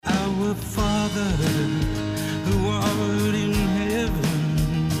Our Father, who art in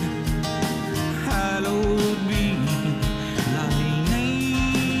heaven, hallowed be thy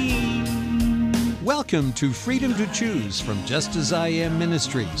name. Welcome to Freedom to Choose from Just As I Am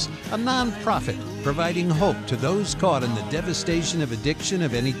Ministries, a nonprofit providing hope to those caught in the devastation of addiction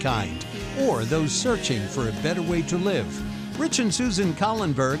of any kind, or those searching for a better way to live. Rich and Susan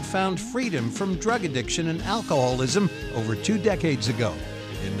Collenberg found freedom from drug addiction and alcoholism over 2 decades ago.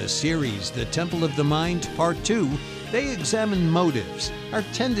 In the series, The Temple of the Mind, Part 2, they examine motives, our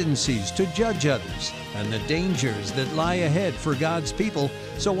tendencies to judge others, and the dangers that lie ahead for God's people,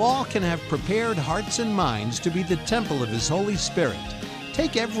 so all can have prepared hearts and minds to be the temple of His Holy Spirit.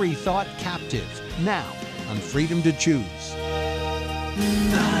 Take every thought captive, now, on Freedom to Choose.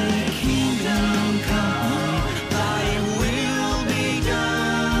 Thy kingdom come, thy will be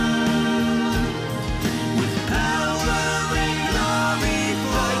done, with power and glory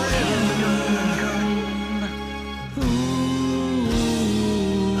forever.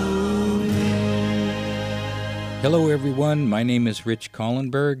 Hello, everyone. My name is Rich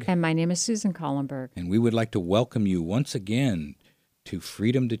Collenberg. And my name is Susan Collenberg. And we would like to welcome you once again to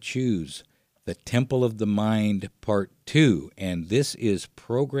Freedom to Choose, The Temple of the Mind, Part 2. And this is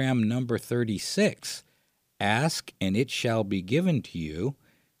program number 36. Ask, and it shall be given to you.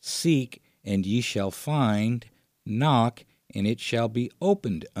 Seek, and ye shall find. Knock, and it shall be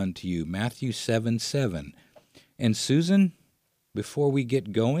opened unto you. Matthew 7:7. And Susan, before we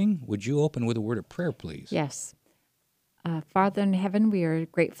get going, would you open with a word of prayer, please? Yes. Father in heaven, we are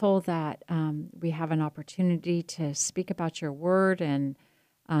grateful that we have an opportunity to speak about your word and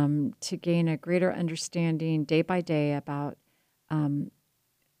to gain a greater understanding day by day about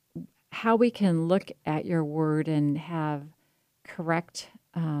how we can look at your word and have correct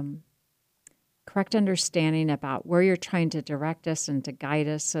understanding about where you're trying to direct us and to guide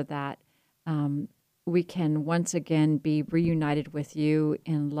us so that we can once again be reunited with you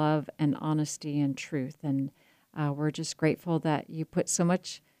in love and honesty and truth. And we're just grateful that you put so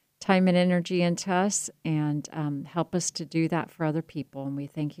much time and energy into us and help us to do that for other people. And we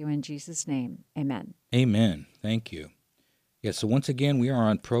thank you in Jesus' name. Amen. Amen. Thank you. Yeah, so once again, we are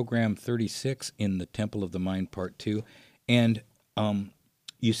on program 36 in the Temple of the Mind, Part 2. And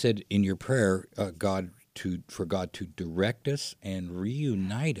you said in your prayer, for God to direct us and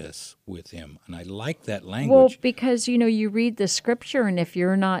reunite us with Him. And I like that language. Well, because, you read the scripture, and if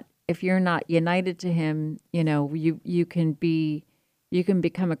you're not united to Him, you can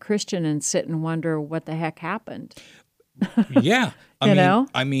become a Christian and sit and wonder what the heck happened. Yeah,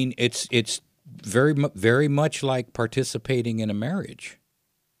 I mean, it's very much like participating in a marriage.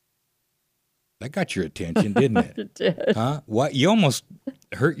 That got your attention, didn't it? It did. Huh? What? You almost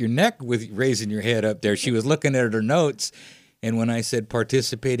hurt your neck with raising your head up there. She was looking at her notes. And when I said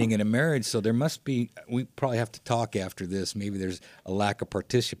participating in a marriage, so there must be, we probably have to talk after this. Maybe there's a lack of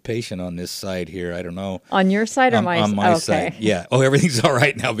participation on this side here. I don't know. On your side or my side? On my side, yeah. Oh, everything's all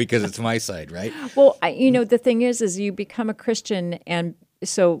right now because it's my side, right? Well, the thing is you become a Christian, and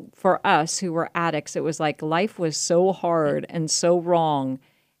so for us who were addicts, it was like life was so hard and so wrong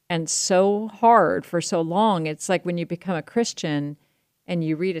and so hard for so long. It's like when you become a Christian and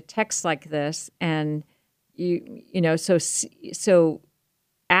you read a text like this and so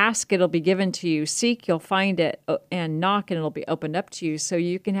ask, it'll be given to you. Seek, you'll find it, and knock, and it'll be opened up to you. So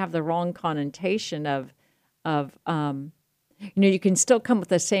you can have the wrong connotation of you can still come with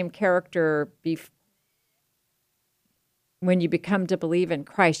the same character. When you become to believe in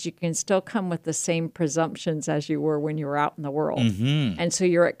Christ, you can still come with the same presumptions as you were when you were out in the world. Mm-hmm. And so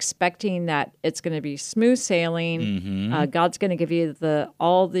you're expecting that it's going to be smooth sailing. Mm-hmm. God's going to give you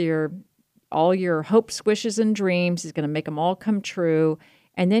all your hopes, wishes, and dreams. He's going to make them all come true.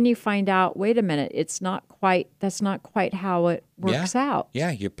 And then you find out, wait a minute, that's not quite how it works out. Yeah,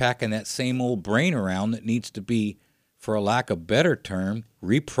 you're packing that same old brain around that needs to be, for a lack of better term,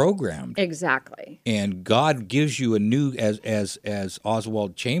 reprogrammed. Exactly. And God gives you a new, as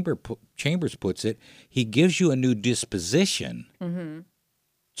Oswald Chambers puts it, He gives you a new disposition. Mm-hmm.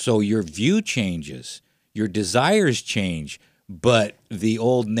 So your view changes, your desires change, but the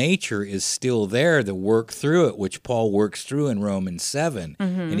old nature is still there to work through it, which Paul works through in Romans 7.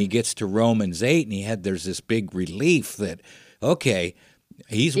 Mm-hmm. And he gets to Romans 8, and there's this big relief that, okay,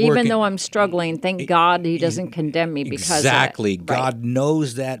 he's working. Even though I'm struggling, thank God He doesn't condemn me because exactly. of it. Right. God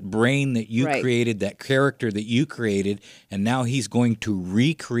knows that brain that you Right. created, that character that you created, and now He's going to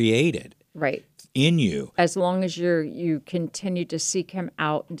recreate it Right. in you. As long as you continue to seek Him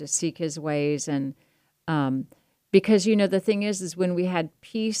out and to seek His ways, and because the thing is when we had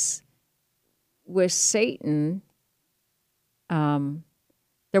peace with Satan,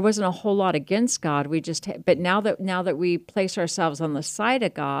 there wasn't a whole lot against God. We just, but now that we place ourselves on the side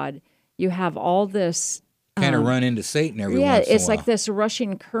of God, you have all this. Kind of run into Satan every Yeah, once in a it's while. like this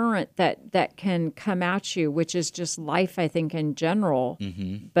rushing current that can come at you, which is just life, I think, in general.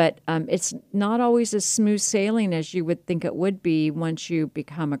 Mm-hmm. But it's not always as smooth sailing as you would think it would be once you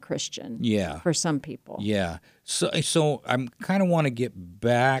become a Christian. Yeah. For some people. Yeah. So I'm kind of want to get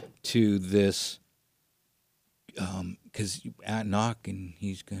back to this because knock and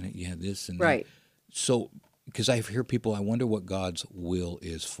he's gonna this and Right. that. So because I hear people, I wonder what God's will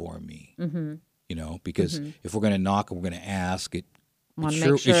is for me. Mm-hmm. You know, because if we're going to knock and we're going to ask, it Want to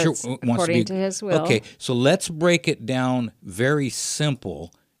sure, make sure it sure it's wants to according be to His will. Okay, so let's break it down very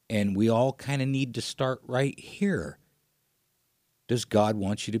simple, and we all kind of need to start right here. Does God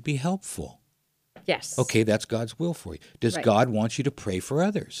want you to be helpful? Yes. Okay, that's God's will for you. Does Right. God want you to pray for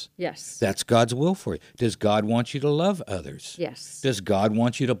others? Yes. That's God's will for you. Does God want you to love others? Yes. Does God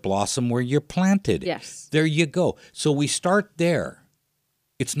want you to blossom where you're planted? Yes. There you go. So we start there.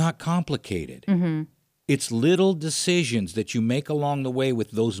 It's not complicated. Mm-hmm. It's little decisions that you make along the way with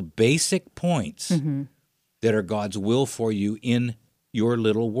those basic points Mm-hmm. that are God's will for you in your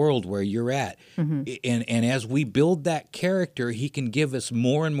little world where you're at. Mm-hmm. And as we build that character, He can give us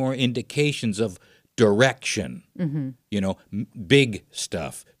more and more indications of direction, you know, big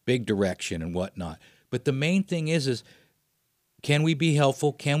stuff, big direction and whatnot. But the main thing is can we be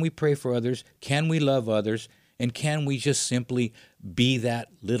helpful? Can we pray for others? Can we love others? And can we just simply be that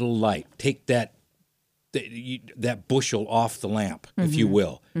little light? Take that bushel off the lamp, if you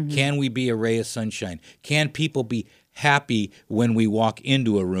will. Can we be a ray of sunshine? Can people be happy when we walk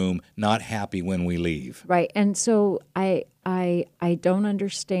into a room, not happy when we leave? Right. And so I don't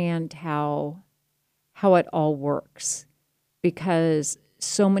understand how it all works, because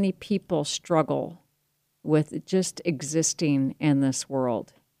so many people struggle with just existing in this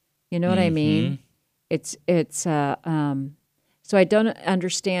world. You know what I mean? It's so I don't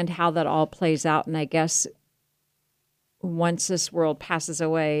understand how that all plays out. And I guess once this world passes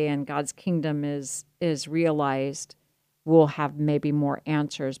away and God's kingdom is realized, we'll have maybe more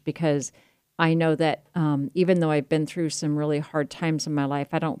answers, because I know that even though I've been through some really hard times in my life,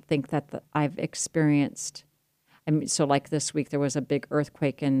 I don't think that I've experienced. I mean, so like this week, there was a big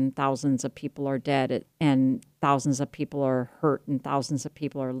earthquake and thousands of people are dead and thousands of people are hurt and thousands of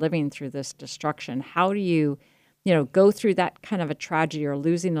people are living through this destruction. How do you go through that kind of a tragedy, or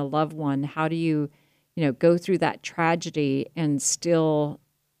losing a loved one? How do you go through that tragedy and still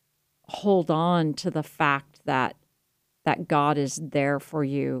hold on to the fact that God is there for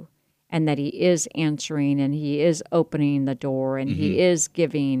you, and that He is answering, and He is opening the door, and He is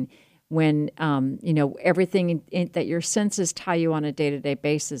giving, when everything that your senses tell you on a day-to-day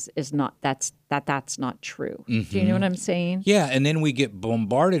basis is not, that's not true. Do you know what I'm saying? Yeah, and then we get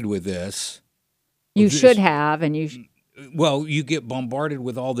bombarded with this. You should have, and you Well, you get bombarded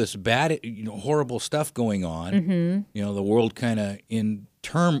with all this bad, horrible stuff going on. The world kind of in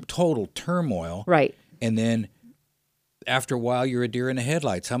total turmoil. right. And then after a while, you're a deer in the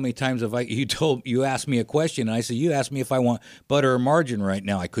headlights. How many times have you asked me a question, and I said, you asked me if I want butter or margarine right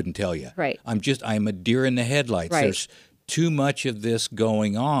now. I couldn't tell you. Right. I'm a deer in the headlights. Right. There's too much of this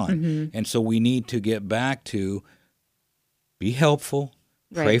going on. And so we need to get back to be helpful,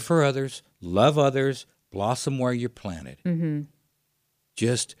 pray Right. for others, love others, blossom where you're planted.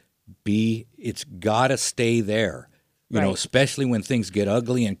 Just it's got to stay there, Right. especially when things get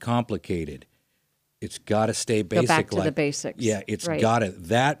ugly and complicated. It's got to stay basic. Go back to the basics. Yeah, it's Right. got to.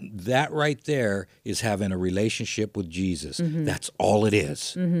 That right there is having a relationship with Jesus. That's all it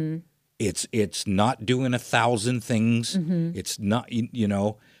is. It's not doing 1,000 things. It's not,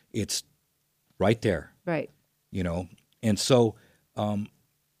 it's right there, Right. And so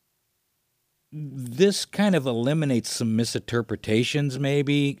this kind of eliminates some misinterpretations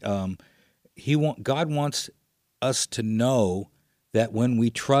maybe. God wants us to know that when we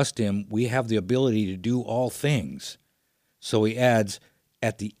trust Him, we have the ability to do all things. So He adds,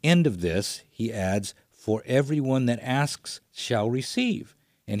 at the end of this, He adds, for everyone that asks shall receive,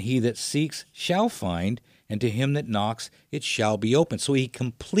 and he that seeks shall find, and to him that knocks it shall be open. So He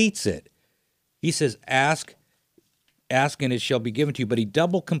completes it. He says, ask and it shall be given to you, but He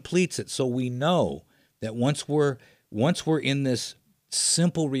double completes it, so we know that once we're in this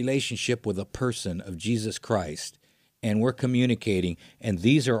simple relationship with a person of Jesus Christ, and we're communicating, and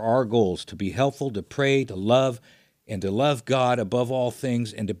these are our goals: to be helpful, to pray, to love, and to love God above all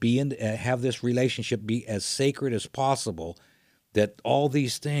things, and to have this relationship be as sacred as possible, that all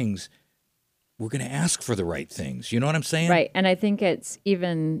these things, we're going to ask for the right things. You know what I'm saying? Right. And I think it's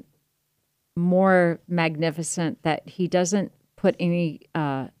even more magnificent that He doesn't put any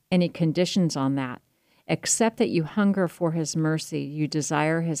conditions on that, except that you hunger for his mercy, you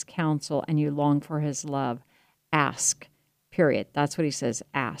desire his counsel, and you long for his love. Ask, period. That's what he says,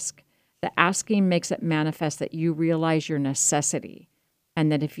 ask. The asking makes it manifest that you realize your necessity,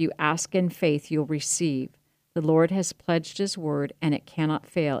 and that if you ask in faith, you'll receive. The Lord has pledged his word, and it cannot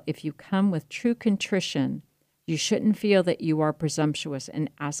fail. If you come with true contrition, you shouldn't feel that you are presumptuous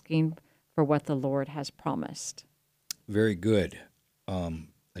in asking for what the Lord has promised. Very good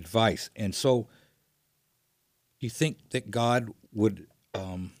advice. And so, do you think that God would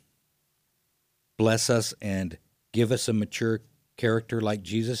bless us and give us a mature character like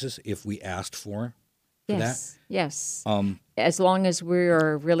Jesus's if we asked for Yes, that? yes. As long as we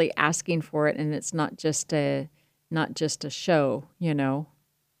are really asking for it, and it's not just a show,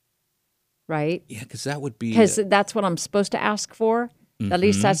 right? Yeah, because that would be Because that's what I'm supposed to ask for. At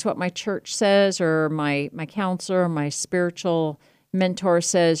least that's what my church says, or my counselor, my spiritual mentor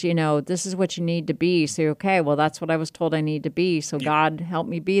says. This is what you need to be. So okay, well, that's what I was told I need to be. So God help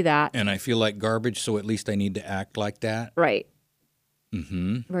me be that. and I feel like garbage, so at least I need to act like that. Right.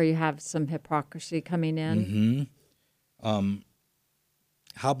 Mm-hmm. Where you have some hypocrisy coming in. Mm-hmm.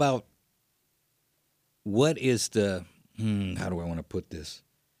 How about what is the how do I want to put this?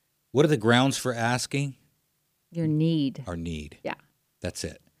 What are the grounds for asking? Your need. Our need. Yeah. That's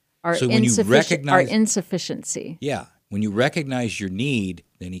it. Our So when you recognize our insufficiency. Yeah, when you recognize your need,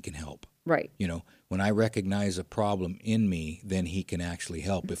 then he can help. Right. When I recognize a problem in me, then he can actually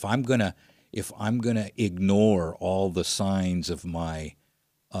help. If I'm gonna ignore all the signs of my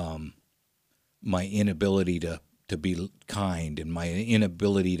my inability to be kind and my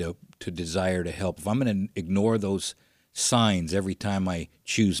inability to desire to help, if I'm going to ignore those signs every time I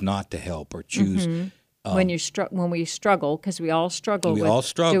choose not to help or choose, When we struggle, because we all struggle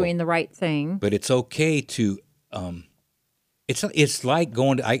with doing the right thing. but it's okay to. It's like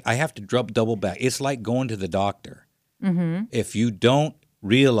going to. I have to double back. It's like going to the doctor. Mm-hmm. If you don't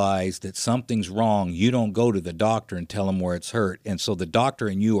realize that something's wrong, you don't go to the doctor and tell him where it's hurt. And so the doctor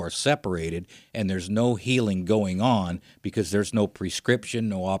and you are separated, and there's no healing going on because there's no prescription,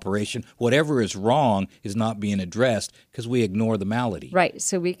 no operation. Whatever is wrong is not being addressed because we ignore the malady. Right.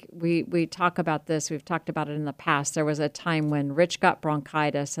 So we talk about this. We've talked about it in the past. There was a time when Rich got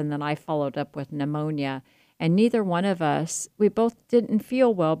bronchitis, and then I followed up with pneumonia. And neither one of us, we both didn't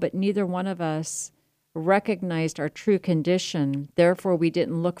feel well, but neither one of us recognized our true condition. Therefore, we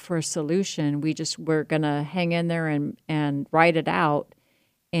didn't look for a solution. We just were going to hang in there and write it out.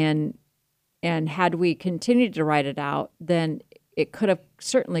 And had we continued to write it out, then it could have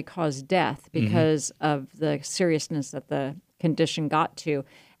certainly caused death because of the seriousness that the condition got to.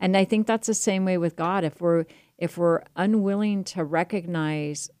 And I think that's the same way with God. If we're unwilling to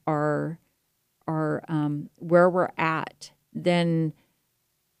recognize our where we're at, then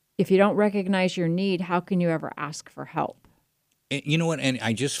if you don't recognize your need, how can you ever ask for help? And you know what? And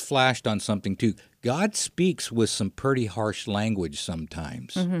I just flashed on something too. God speaks with some pretty harsh language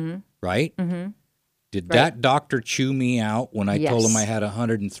sometimes, right? Mm-hmm. Did that doctor chew me out when I told him I had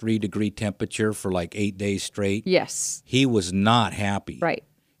 103-degree temperature for like 8 days straight? Yes. He was not happy. Right.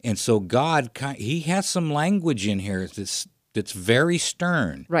 And so God, he has some language in here that's very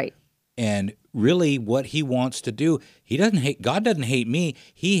stern. Right. And really what he wants to do, God doesn't hate me.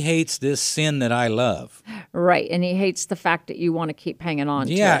 He hates this sin that I love. Right. And he hates the fact that you want to keep hanging on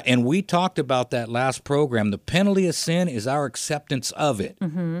to it. Yeah, and we talked about that last program. The penalty of sin is our acceptance of it.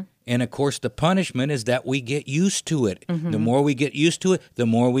 Mm-hmm. And, of course, the punishment is that we get used to it. Mm-hmm. The more we get used to it, the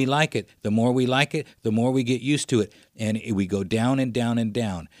more we like it. The more we like it, the more we get used to it. And we go down and down and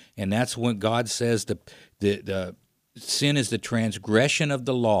down. And that's when God says the sin is the transgression of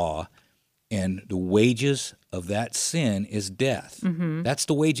the law, and the wages of that sin is death. Mm-hmm. That's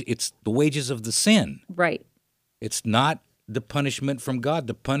the wage. It's the wages of the sin. Right. It's not the punishment from God.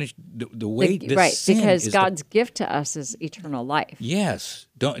 The Right, sin because is God's gift to us is eternal life. Yes.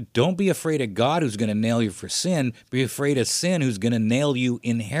 Don't be afraid of God who's going to nail you for sin. Be afraid of sin who's going to nail you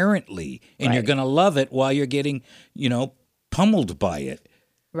inherently, and you're going to love it while you're getting, pummeled by it.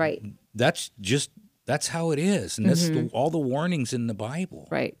 Right. That's how it is, and that's all the warnings in the Bible.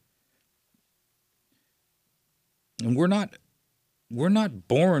 Right. And we're not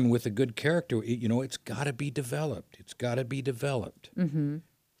born with a good character. It's got to be developed. It's got to be developed. Mm-hmm.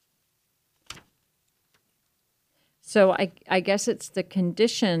 So I guess it's the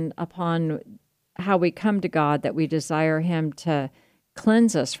condition upon how we come to God that we desire him to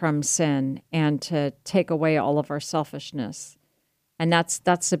cleanse us from sin and to take away all of our selfishness. And that's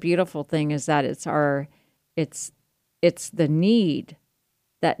the beautiful thing, is that it's the need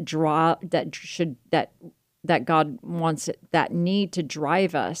that that God wants that need to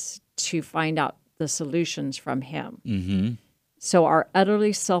drive us to find out the solutions from Him. Mm-hmm. So our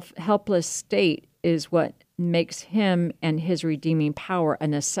utterly helpless state is what makes Him and His redeeming power a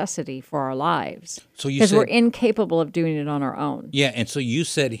necessity for our lives. So you because we're said, incapable of doing it on our own. yeah, and so you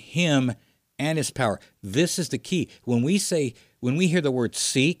said Him and His power. This is the key. When we hear the word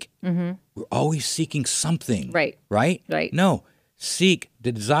seek, we're always seeking something. Right. Right? Right. No. Seek,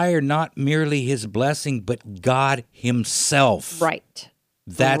 desire not merely His blessing, but God Himself. Right.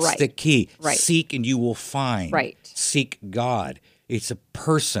 That's Right. the key. Right. Seek and you will find. Right. Seek God. It's a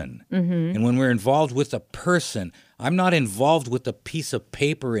person. And when we're involved with a person, I'm not involved with a piece of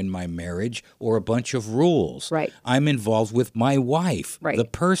paper in my marriage or a bunch of rules. Right. I'm involved with my wife, Right. the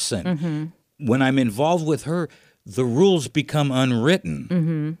person. When I'm involved with her, the rules become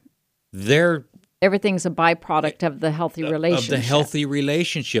unwritten. They're Everything's a byproduct of the healthy relationship. of the healthy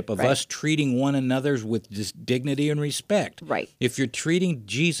relationship, of Right. us treating one another with just dignity and respect. Right. If you're treating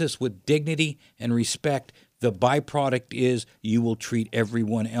Jesus with dignity and respect, the byproduct is you will treat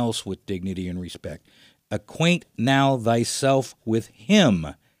everyone else with dignity and respect. Acquaint now thyself with Him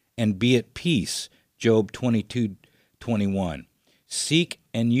and be at peace. Job 22:21. Seek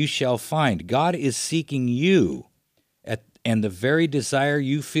and you shall find. God is seeking you. And the very desire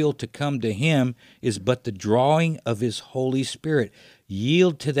you feel to come to Him is but the drawing of His Holy Spirit.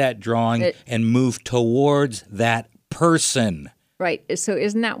 Yield to that drawing and move towards that person. Right. So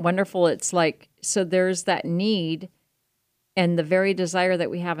isn't that wonderful? It's like, so there's that need, and the very desire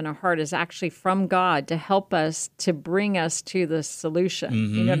that we have in our heart is actually from God to help us, to bring us to the solution.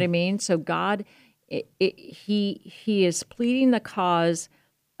 You know what I mean? So God, He is pleading the cause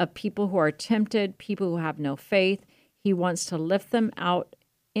of people who are tempted, people who have no faith. He wants to lift them out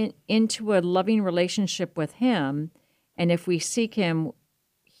into a loving relationship with Him, and if we seek Him,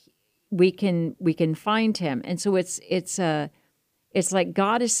 we can find Him. And so it's like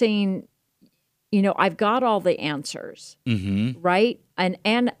God is saying, you know, I've got all the answers, right? And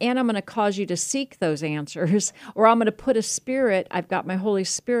I'm going to cause you to seek those answers, or I'm going to put a spirit. I've got my Holy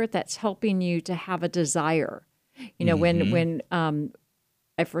Spirit that's helping you to have a desire. You know, when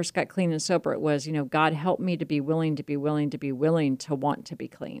I first got clean and sober, it was, you know, God helped me to be willing to want to be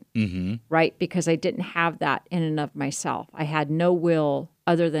clean, right? Because I didn't have that in and of myself. I had no will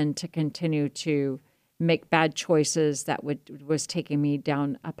other than to continue to make bad choices that was taking me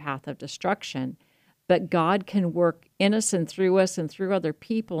down a path of destruction. But God can work in us and through other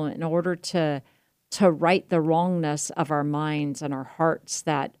people in order to right the wrongness of our minds and our hearts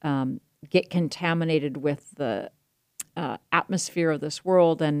that get contaminated with the atmosphere of this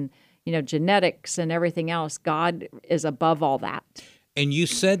world and, you know, genetics and everything else. God is above all that. And you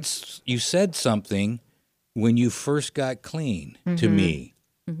said something when you first got clean to me.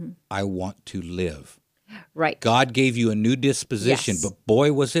 I want to live. Right. God gave you a new disposition, Yes. but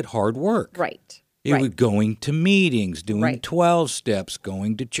boy, was it hard work. Right. It was going to meetings, doing Right. 12 steps,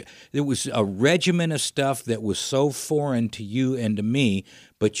 going to there was a regimen of stuff that was so foreign to you and to me,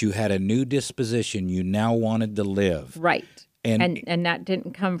 but you had a new disposition. You now wanted to live. Right. And that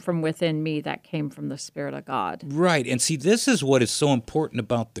didn't come from within me. That came from the Spirit of God. right. And see, this is what is so important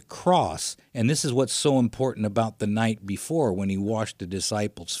about the cross, and this is what's so important about the night before when He washed the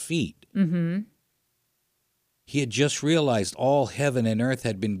disciples' feet. He had just realized all heaven and earth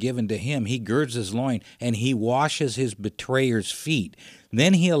had been given to Him. He girds His loin, and He washes His betrayer's feet.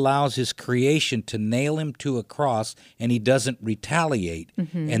 Then He allows His creation to nail Him to a cross, and He doesn't retaliate.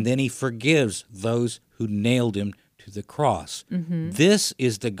 And then He forgives those who nailed Him to the cross. This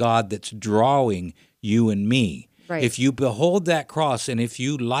is the God that's drawing you and me. Right. If you behold that cross, and if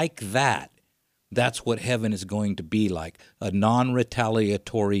you like that, that's what heaven is going to be like, a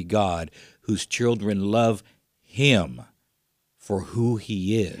non-retaliatory God whose children love Him for who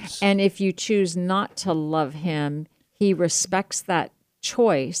He is. And if you choose not to love Him, He respects that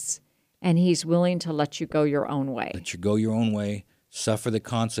choice, and He's willing to let you go your own way. Let you go your own way, suffer the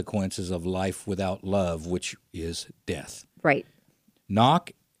consequences of life without love, which is death. Right.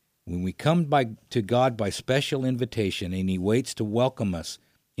 Knock, when we come to God by special invitation, and He waits to welcome us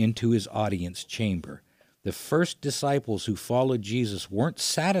into His audience chamber. The first disciples who followed Jesus weren't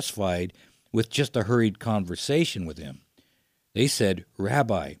satisfied with just a hurried conversation with Him. They said,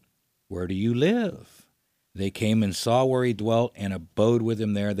 "Rabbi, where do you live?" They came and saw where He dwelt and abode with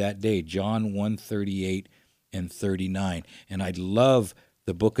Him there that day. John 1:38 and 39. And I love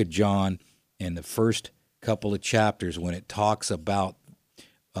the book of John and the first couple of chapters when it talks about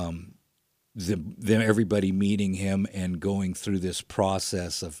everybody meeting Him and going through this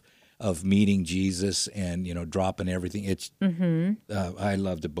process of of meeting Jesus and dropping everything. It's I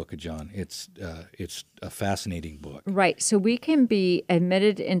love the Book of John. It's a fascinating book. Right. So we can be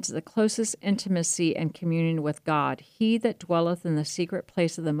admitted into the closest intimacy and communion with God. He that dwelleth in the secret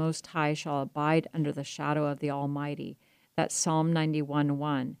place of the Most High shall abide under the shadow of the Almighty. That's Psalm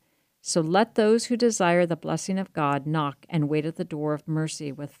 91:1. So let those who desire the blessing of God knock and wait at the door of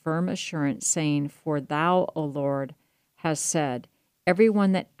mercy with firm assurance, saying, For thou, O Lord, hast said, Every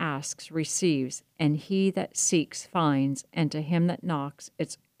one that asks receives, and he that seeks finds, and to him that knocks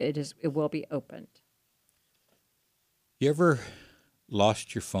it will be opened. You ever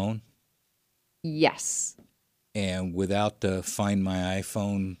lost your phone? Yes. And without the Find My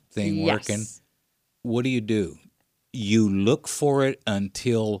iPhone thing working, Yes. what do? You look for it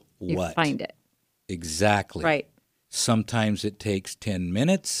until You what? find it. Exactly. Right. Sometimes it takes 10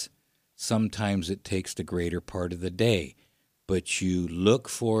 minutes. Sometimes it takes the greater part of the day. But you look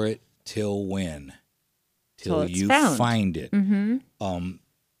for it till when? Till it's you found. find it. Mm-hmm.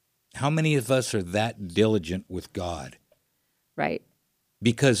 How many of us are that diligent with God? Right.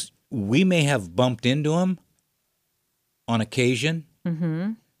 Because we may have bumped into him on occasion.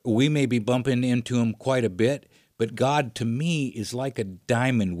 Mm-hmm. We may be bumping into him quite a bit. But God, to me, is like a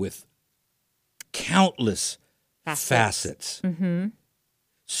diamond with countless facets. Mm-hmm.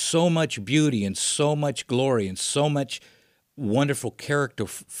 So much beauty and so much glory and so much wonderful character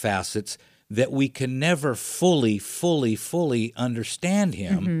facets that we can never fully understand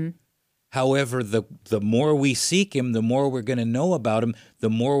him. Mm-hmm. However, the more we seek him, the more we're going to know about him, the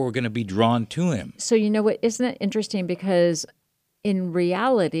more we're going to be drawn to him. So you know what? Isn't it interesting? Because in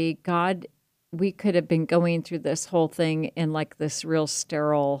reality, God, we could have been going through this whole thing in like this real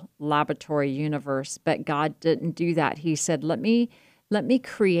sterile laboratory universe, but God didn't do that. He said, let me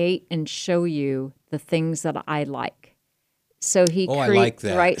create and show you the things that I like. So I like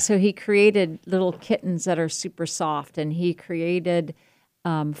that. Right. So he created little kittens that are super soft, and he created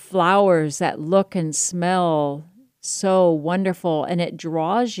flowers that look and smell so wonderful, and it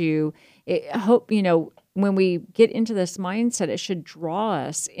draws you. When we get into this mindset, it should draw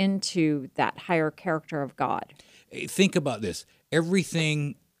us into that higher character of God. Think about this.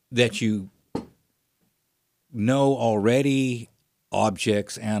 Everything that you know already,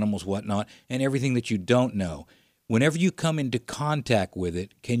 objects, animals, whatnot, and everything that you don't know, whenever you come into contact with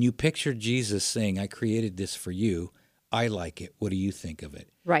it, can you picture Jesus saying, I created this for you. I like it. What do you think of it?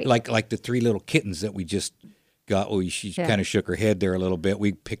 Right. Like the three little kittens that we just got. Oh, she kind of shook her head there a little bit.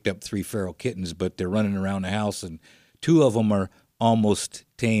 We picked up 3 feral kittens, but they're running around the house, and 2 of them are almost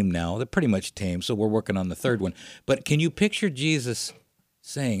tame now. They're pretty much tame, so we're working on the 3rd one. But can you picture Jesus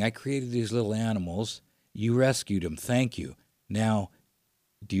saying, I created these little animals. You rescued them. Thank you. Now,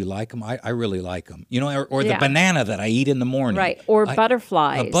 do you like them? I really like them. Or the banana that I eat in the morning. Right. Or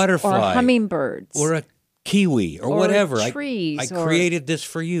butterflies. A butterfly. Or hummingbirds. Or a kiwi or whatever. Trees. I created this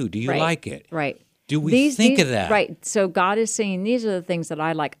for you. Do you like it? Right. Do we think of that? Right. So God is saying, these are the things that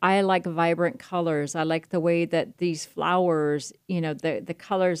I like. I like vibrant colors. I like the way that these flowers, the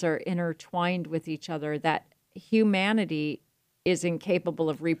colors are intertwined with each other, that humanity is incapable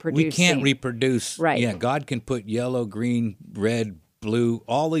of reproducing. We can't reproduce. Right. Yeah, God can put yellow, green, red, blue,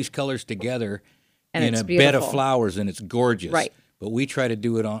 all these colors together and in it's a beautiful. bed of flowers, and it's gorgeous. Right. But we try to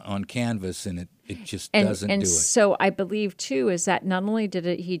do it on canvas, and it just doesn't do it. And so I believe, too, is that not only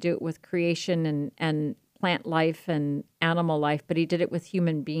did he do it with creation and plant life and animal life, but he did it with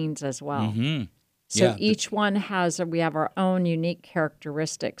human beings as well. Mm-hmm. So each one we have our own unique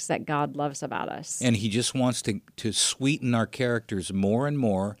characteristics that God loves about us. And he just wants to sweeten our characters more and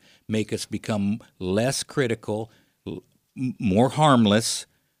more, make us become less critical, more harmless.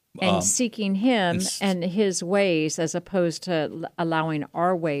 And seeking him and his ways as opposed to allowing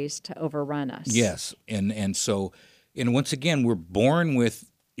our ways to overrun us. Yes. And so, once again, we're born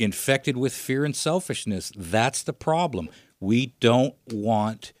infected with fear and selfishness. That's the problem. We don't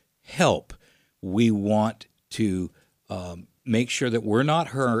want help. We want to make sure that we're not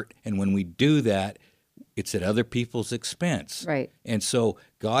hurt. And when we do that, it's at other people's expense. Right. And so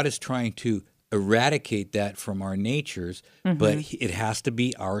God is trying to eradicate that from our natures, but it has to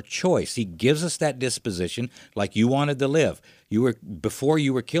be our choice. He gives us that disposition, like you wanted to live. Before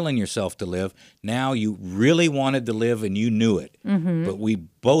you were killing yourself to live. Now you really wanted to live, and you knew it. Mm-hmm. But we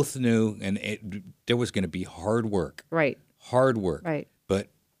both knew, and there was going to be hard work. Right. Hard work. Right. But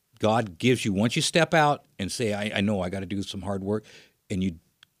God gives you, once you step out and say, I know I got to do some hard work, and you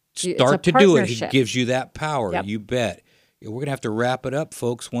start to do it, He gives you that power. Yep. You bet. We're going to have to wrap it up,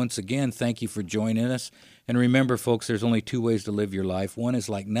 folks. Once again, thank you for joining us. And remember, folks, there's only 2 ways to live your life. One is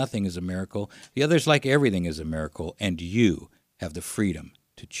like nothing is a miracle. The other is like everything is a miracle. And you have the freedom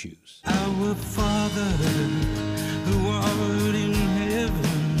to to choose. Our Father, who art in heaven,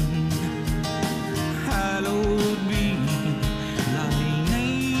 hallowed be thy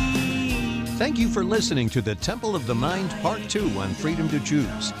name. Thank you for listening to the Temple of the Mind Part 2 on Freedom to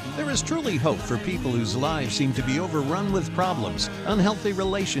Choose. There is truly hope for people whose lives seem to be overrun with problems, unhealthy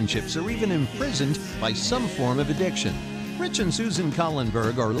relationships, or even imprisoned by some form of addiction. Rich and Susan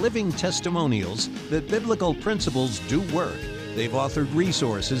Collenberg are living testimonials that biblical principles do work. They've authored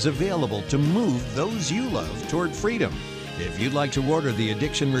resources available to move those you love toward freedom. If you'd like to order the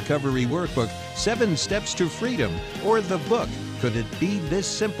Addiction Recovery Workbook, 7 Steps to Freedom, or the book, Could It Be This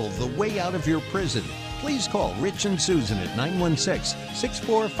Simple, The Way Out of Your Prison? Please call Rich and Susan at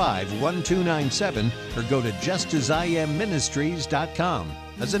 916-645-1297 or go to justasIamministries.com.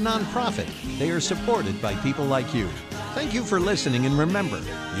 As a nonprofit, they are supported by people like you. Thank you for listening, and remember,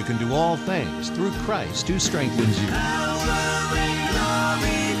 you can do all things through Christ who strengthens you. Power